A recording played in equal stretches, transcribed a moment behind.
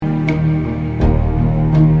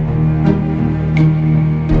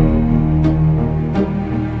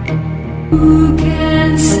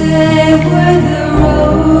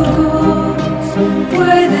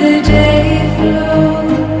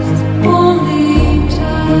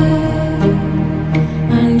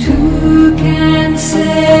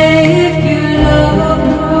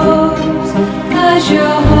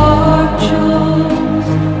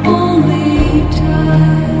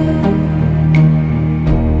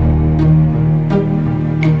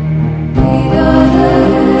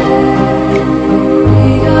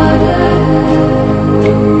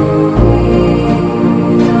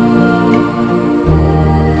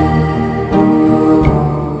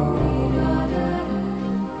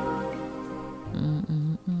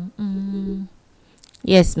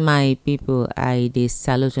Yes, my people, I dey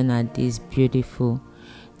salute una this beautiful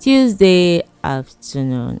Tuesday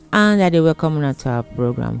afternoon, and I dey welcome una to our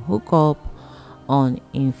program Hook Up on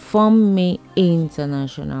Inform Me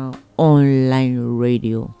International Online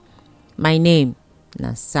Radio. My name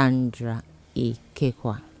na Sandra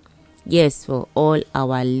Ikekwa. Yes, for all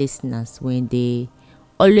our listeners, when they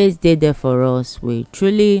always dey there for us, we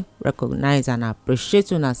truly recognize and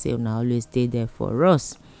appreciate una say una always dey there for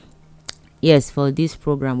us. Yes, for this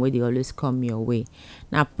program where they always come your way.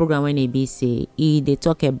 Now program when they say they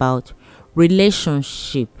talk about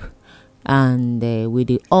relationship, and we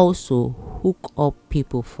they also hook up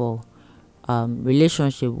people for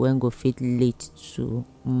relationship when go fit lead to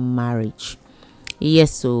marriage.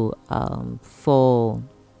 Yes, so for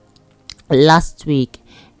last week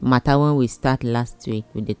matter when we start last week,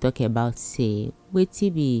 we they talk about say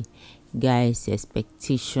wetin be guys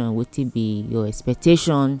expectation, wetin be your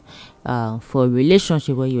expectation for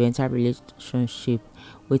relationship. When you enter relationship,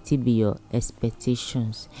 wetin be your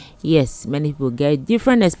expectations? Yes, many people get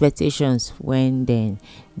different expectations when then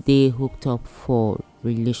they hooked up for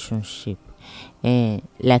relationship.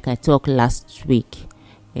 Like I talked last week,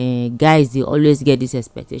 guys they always get this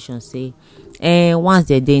expectation say once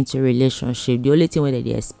they're into relationship, the only thing what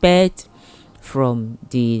they expect from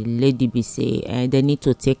the lady be say they need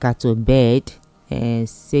to take her to bed,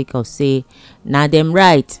 sake of say now them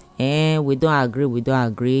right, we don't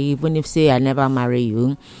agree, even if say I never marry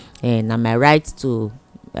you, now my right to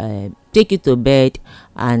take you to bed.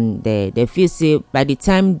 And they feel say by the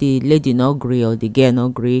time the lady not agree or the girl not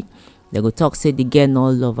agree, they go talk say the girl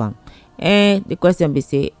not love am. The question be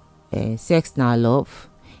say sex na love?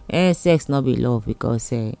 Sex not be love,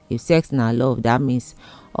 because if sex na love, that means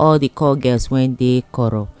all the call girls when they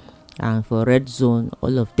quarrel, and for red zone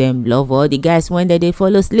all of them love all the guys when they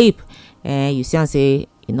fall asleep. You see and say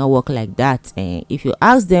it not work like that. If you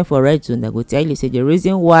ask them for red zone, they go tell you say the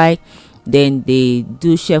reason why then they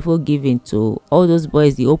do shuffle giving to all those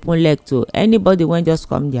boys, the open leg to anybody when just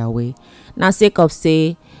come their way, now sake of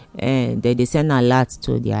say they send alert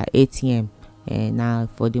to their ATM. Now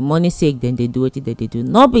for the money sake, then they do what they do,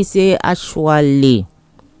 not be say actually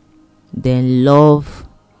then love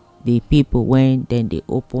the people when then the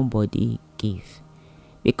open body give.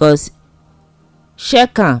 Because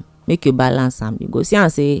check am, make you balance am, you go see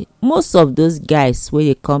and say most of those guys where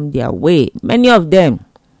they come their way, many of them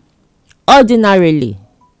ordinarily,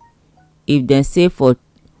 if they say for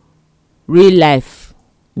real life,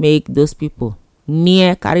 make those people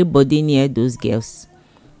carry body near those girls,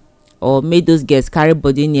 or make those girls carry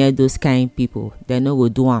body near those kind people, they no go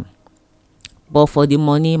do am. But for the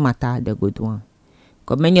money matter, they go do am.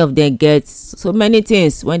 Because many of them get so many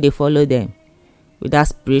things when they follow them, whether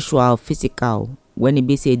spiritual, physical, when it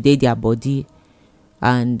be say they their body,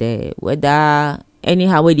 and whether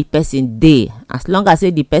anyhow where the person dey, as long as say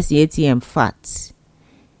the person ATM fat,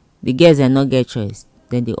 the girls are not get choice,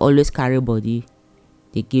 then they always carry body,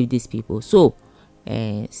 they give these people. So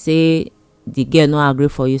say the girl no agree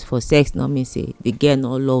for you for sex, not mean say the girl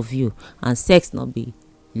no love you, and sex not be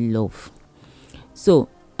love. So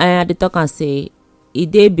I the talk and say it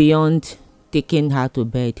dey beyond taking her to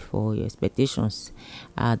bed for your expectations.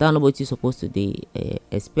 I don't know what you supposed to dey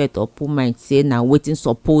expect or put mind say now waiting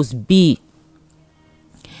supposed be.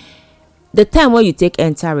 The time when you take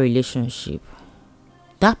enter relationship,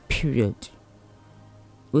 that period,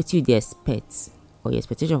 what you dey expect or your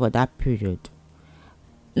expectation for that period.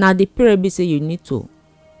 Now the period be say you need to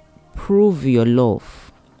prove your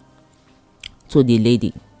love to the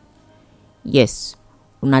lady. Yes,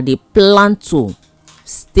 una dey plan to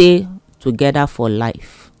stay together for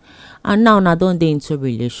life, and now una don dey into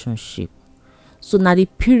relationship. So now the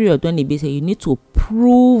period when it be say you need to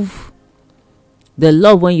prove the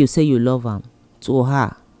love when you say you love am to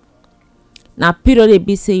her. Now period it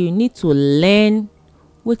be say you need to learn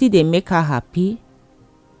wetin dey make her happy.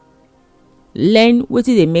 Learn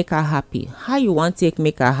wetin dey make her happy, how you want take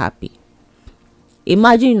make her happy.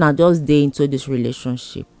 Imagine una just dey into this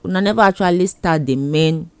relationship, una never actually start the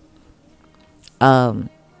main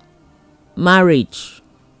marriage,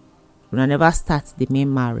 una never start the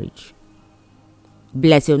main marriage.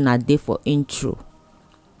 Bless you, una dey for intro.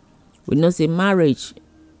 We know say marriage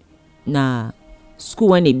na school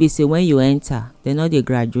when it be say when you enter, they no dey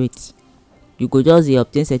graduate, you go just dey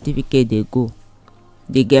obtain certificate, they go,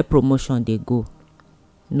 they get promotion, they go,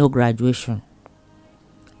 no graduation.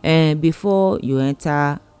 And before you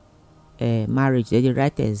enter marriage, they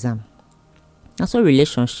write exam. That's what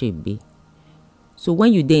relationship be. So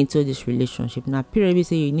when you dey into this relationship, now period be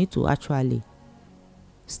say you need to actually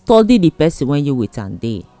study the person when you with and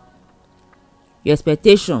dey. Your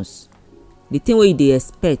expectations the thing wey you dey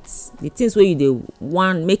expect, the things wey you dey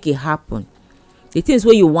want make it happen, the things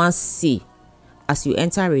wey you wan see as you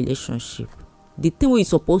enter relationship, the thing wey you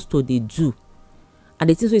suppose to dey do and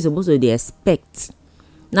the things wey you suppose to dey expect.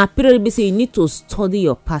 Na period be say you need to study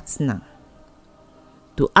your partner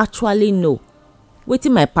to actually know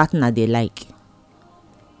wetin my partner dey like,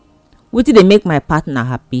 wetin dey make my partner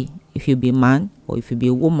happy. If you be man or if you be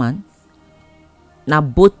a woman, na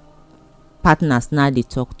both partners now dey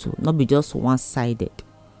talk to, not be just one-sided.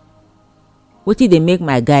 Wetin dey make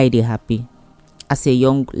my guy dey happy as a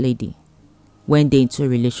young lady when dey into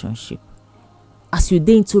relationship. As you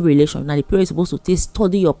dey into relationship, na the period you suppose to take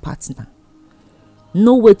study your partner,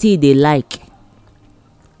 know wetin he dey like,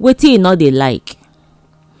 wetin he no dey like,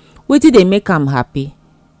 wetin dey make am happy.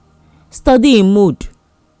 Study him mood.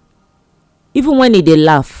 Even when he dey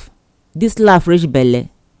laugh, this laugh reach belle,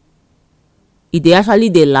 he dey actually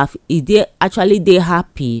dey laugh, he dey actually dey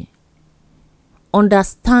happy.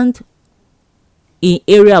 Understand in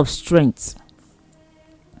area of strength,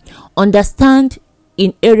 understand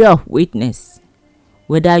in area of weakness.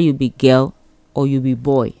 Whether you be girl or you be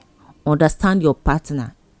boy, understand your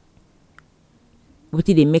partner,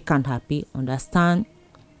 wetin dey make am happy. Understand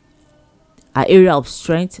her area of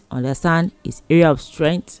strength, understand his area of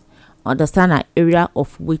strength, understand her area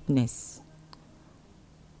of weakness.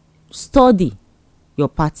 Study your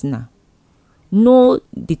partner. Know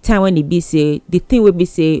the time when e be say, the thing wey be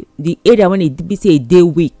say, the area when e be say e dey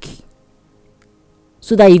weak,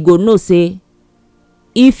 so that you go know say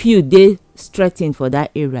if you dey strengthen for that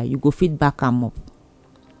area, you go fit back am up.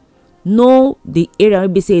 Know the area wey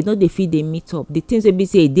be say you no dey fit dey meet up, the things wey be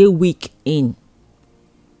say e dey weak in,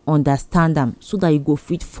 understand am so that you go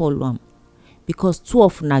fit follow am, because two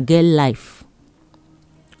of una get life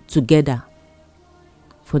together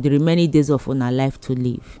for the remaining days of una life to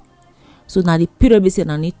live. So now the period be say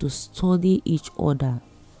una need to study each other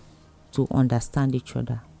to understand each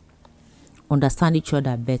other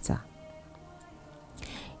better.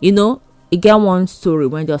 You know, e get one story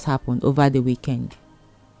when just happened over the weekend.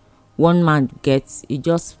 One man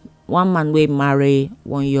wey marry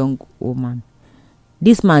one young woman.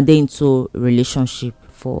 This man dey into relationship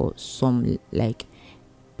for some like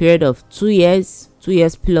period of 2 years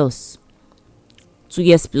plus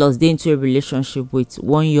dey into a relationship with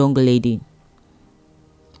one young lady,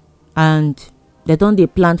 and they don dey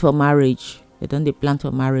plan for marriage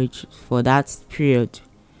for that period.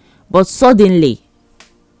 But suddenly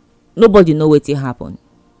nobody know wetin happen.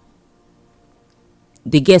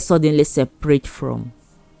 The girl suddenly separate from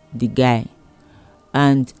the guy,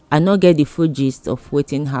 and I no get the full gist of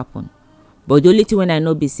wetin happen, but the only thing when I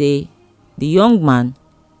know be say the young man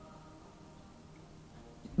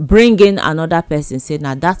bring in another person, say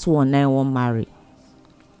na that one I wan marry.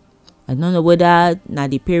 I don't know whether na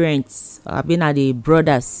the parents or be na the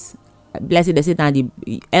brothers. Blessed they say na the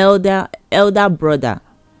elder brother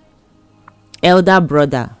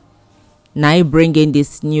na he bring in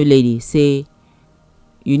this new lady, say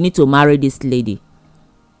you need to marry this lady.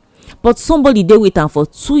 But somebody dey with am for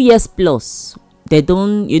 2 years plus. They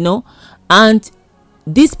don't, and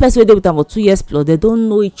this person wey dey with am for 2 years plus, they don't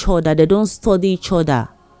know each other, they don't study each other.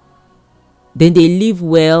 Then they live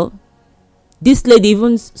well. This lady,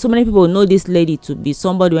 even so many people know this lady to be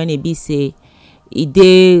somebody when e be say e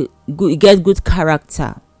get good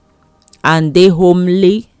character and they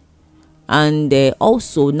homely, and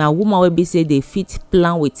also na woman wey be say they fit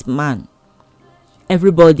plan with man.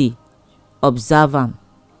 Everybody observe am,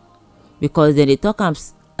 because then they talk am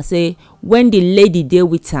say when the lady dey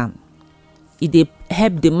with am, e dey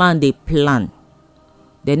help the man dey plan.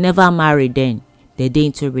 They never marry, then they dey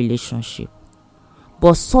into relationship.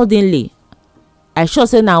 But suddenly, I sure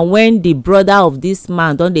say now when the brother of this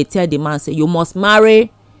man don dey tell the man say you must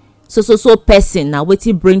marry so person, na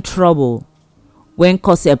wetin bring trouble when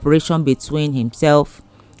cause separation between himself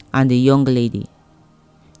and the young lady.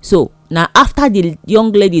 So now after the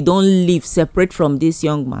young lady don leave, separate from this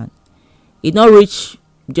young man, e no reach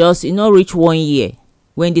 1 year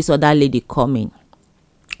when this other lady come in,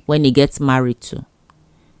 when he gets married to.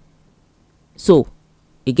 So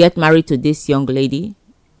he get married to this young lady.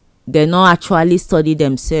 They no actually study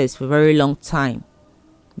themselves for a very long time,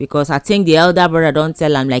 because I think the elder brother don't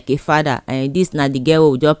tell am like a father, and this na the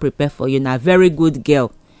girl we just prepare for you, na very good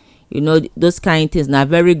girl, those kind of things, na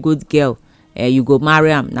very good girl, you go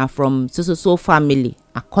marry am, na from so family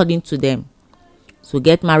according to them. So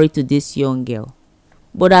get married to this young girl.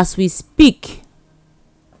 But as we speak,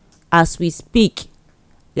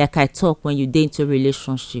 like I talk, when you dey into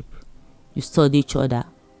relationship, you study each other,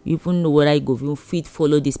 you even know whether you go even fit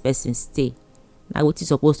follow this person stay. Na what you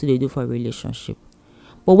supposed to do for a relationship.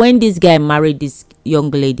 But when this guy married this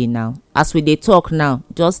young lady now, as we dey talk now,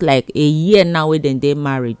 just like a year now wey dem dey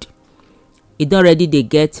married, e don already dey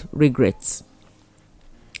get regrets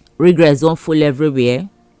don full everywhere.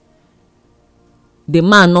 The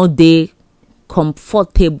man no dey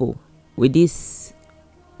comfortable with this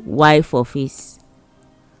wife of his,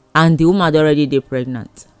 and the woman don already dey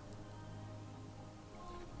pregnant.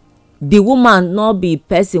 The woman no be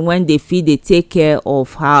person when dey fit dey take care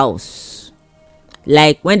of house,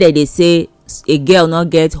 like when they dey say a girl no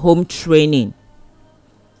get home training.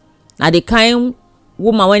 Na the kind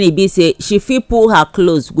woman when e be say she fit pull her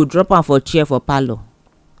clothes go drop am for chair for parlour.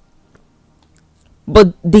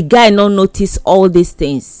 But the guy no notice all these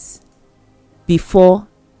things before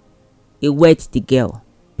he wed the girl,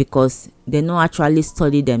 because they no actually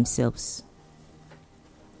study themselves.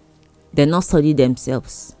 They no study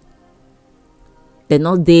themselves. They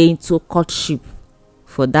no dey into courtship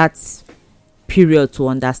for that period to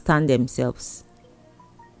understand themselves.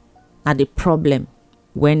 Na the problem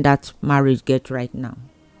when that marriage get right now.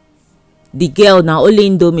 The girl na only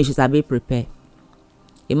indomie she sabi prepare.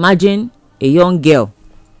 Imagine a young girl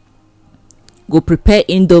go prepare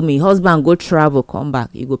indomie, husband go travel come back,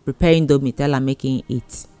 you go prepare indomie, tell am make him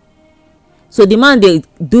eat. So the man dey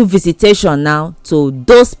do visitation now to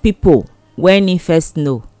those people when he first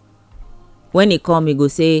know. When he come, he go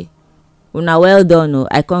say, una well done o,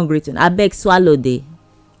 I come greet una, abeg swallow dey,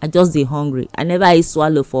 I just dey hungry, I never eat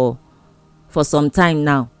swallow for some time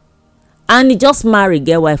now. And he just marry,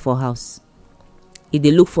 get wife for house, he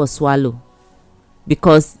dey look for swallow,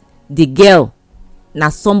 because the girl na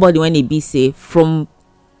somebody when e be say from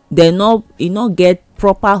they no, e no get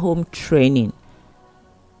proper home training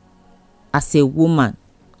as a woman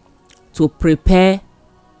to prepare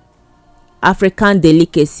African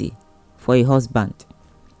delicacy for a husband.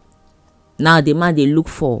 Now the man dey look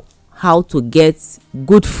for how to get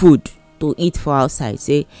good food to eat for outside.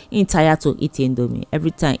 Say he tired to eat indomie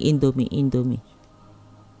every time, indomie.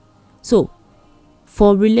 So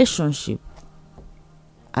for relationship,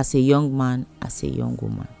 as a young man, as a young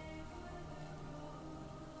woman,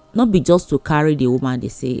 not be just to carry the woman dey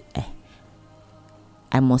say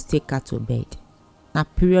I must take her to bed. Na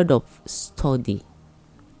period of study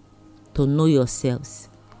to know yourselves.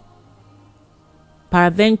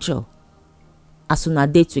 Peradventure, as una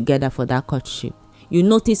dey together for that courtship, you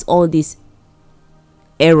notice all these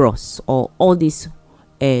errors or all these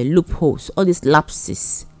loopholes, all these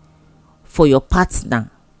lapses for your partner.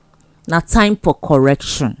 Na time for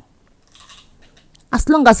correction. As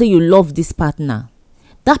long as you love this partner,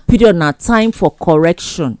 that period na time for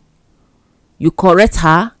correction. You correct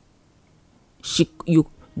her, you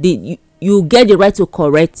get the right to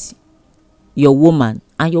correct your woman,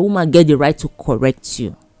 and your woman get the right to correct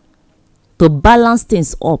you, to balance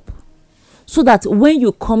things up, so that when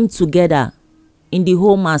you come together in the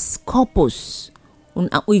home as couples,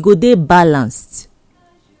 we go dey balanced.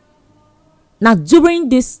 Now during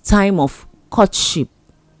this time of courtship,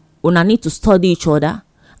 una need to study each other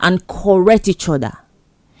and correct each other,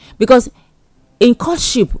 because in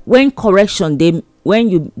courtship, when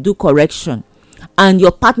you do correction and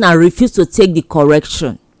your partner refuse to take the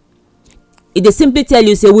correction, e dey simply tell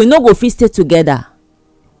you say we no go fit stay together,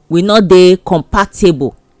 we no dey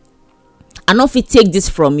compatible, I no fit take this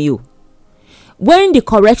from you. When the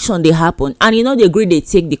correction dey happen and you no dey agree dey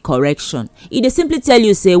take the correction, e dey simply tell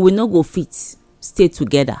you say we no go fit stay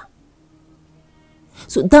together.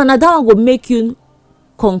 So that one go make you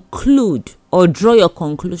conclude or draw your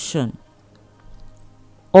conclusion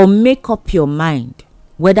or make up your mind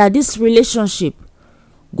whether this relationship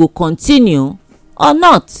go continue or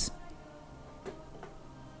not.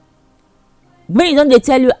 When you don dey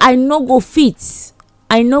tell you I no go fit,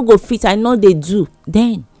 I no dey do,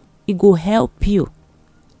 then it go help you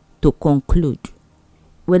to conclude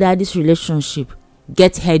whether this relationship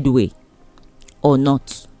get headway or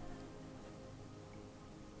not.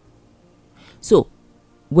 So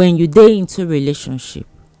when you dey into relationship,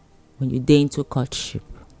 when you dey into courtship,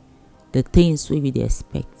 the things wey you dey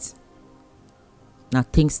expect na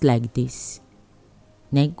things like this.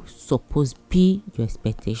 Na suppose be your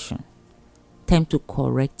expectation. Time to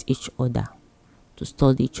correct each other, to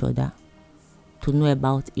study each other, to know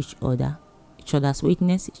about each other's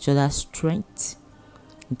weakness, each other's strength.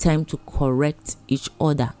 Time to correct each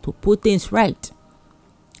other, to put things right.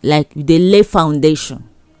 Like they lay foundation.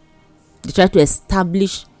 They try to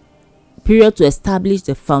establish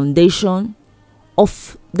the foundation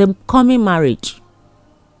of the coming marriage,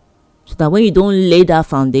 so that when you don't lay that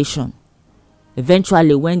foundation,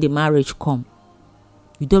 eventually when the marriage come,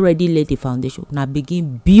 you don't already lay the foundation. Now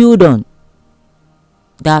begin build on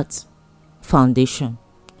that foundation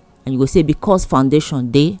And you go say because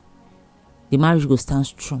foundation dey, the marriage go stand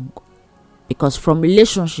strong. Because from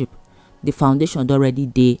relationship, the foundation already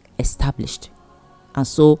dey established. And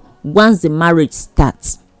so once the marriage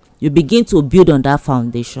starts, you begin to build on that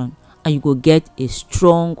foundation, and you go get a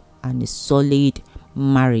strong and a solid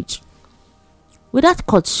marriage. Without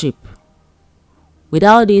courtship,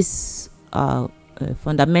 without these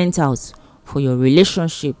fundamentals for your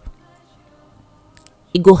relationship,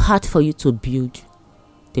 it go hard for you to build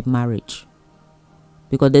the marriage.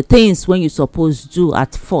 Because the things when you suppose do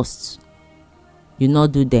at first, you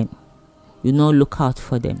not do them. You not look out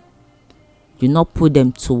for them. You not put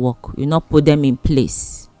them to work. You not put them in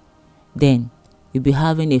place. Then you'll be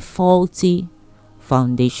having a faulty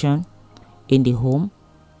foundation in the home,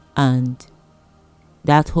 and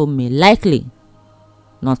that home may likely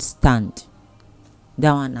not stand.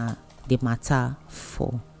 That one the matter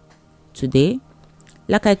for today.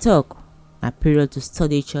 Like I talk, a period to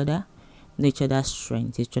study each other, know each other's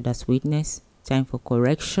strength, each other's weakness, time for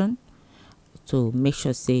correction, to make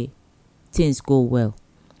sure say things go well.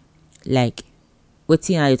 Like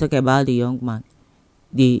wetin I talk about the young man,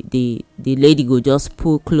 the lady go just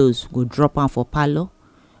pull clothes, go drop am for parlor,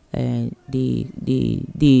 and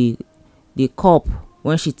the cup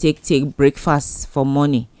when she take breakfast for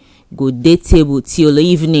morning go dey table till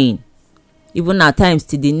evening, even at times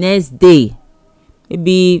till the next day.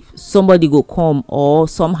 Maybe somebody go come or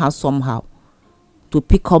somehow to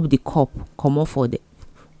pick up the cup, come off for the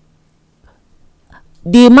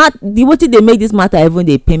wetin dey make this matter even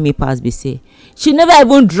dey pain me pass be say she never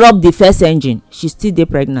even drop the first engine. She still dey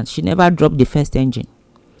pregnant. She never drop the first engine.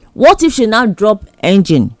 What if she now drop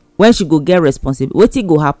engine when she go get responsible? Wetin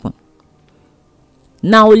go happen?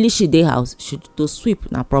 Now only she dey house. To sweep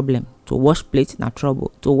na problem, to wash plate na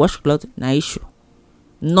trouble, to wash cloth na issue.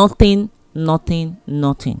 Nothing. So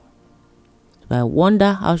I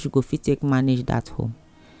wonder how she go fit take manage that home.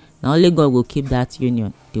 Now only God will keep that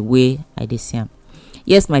union the way I dey see am.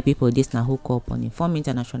 Yes, my people, this na Hook Up on Inform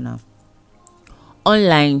International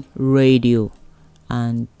online radio,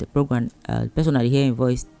 and the program person I hear in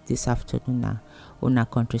voice this afternoon na una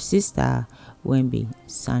country sister when be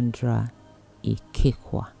Sandra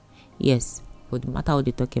Ikekwa. Yes, but the matter what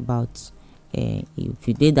they talk about, if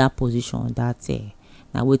you did that position, that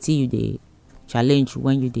now wetin you dey challenge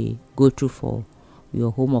when you dey go through for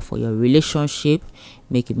your home or for your relationship,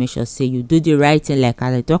 make sure say you do the right thing. Like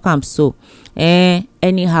I talk am so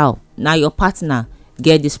anyhow, now your partner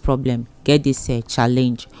get this problem, get this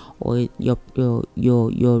challenge, or your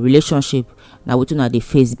relationship, now wetin una dey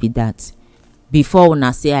face be that. Before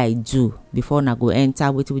una say I do, before una go enter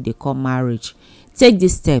wetin they call marriage, take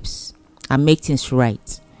these steps and make things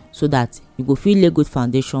right, so that you go feel a good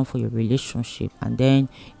foundation for your relationship, and then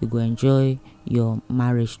you go enjoy your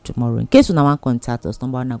marriage tomorrow. In case una wan contact us,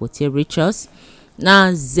 number una go take reach us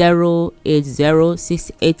now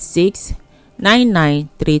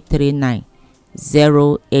 08068699339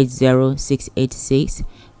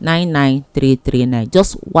 08068699339.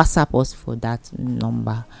 Just WhatsApp us for that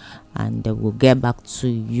number, and we'll get back to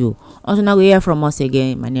you. Also, now we hear from us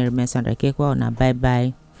again. My name is Sandra Ikekwa. Bye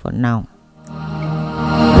bye for now.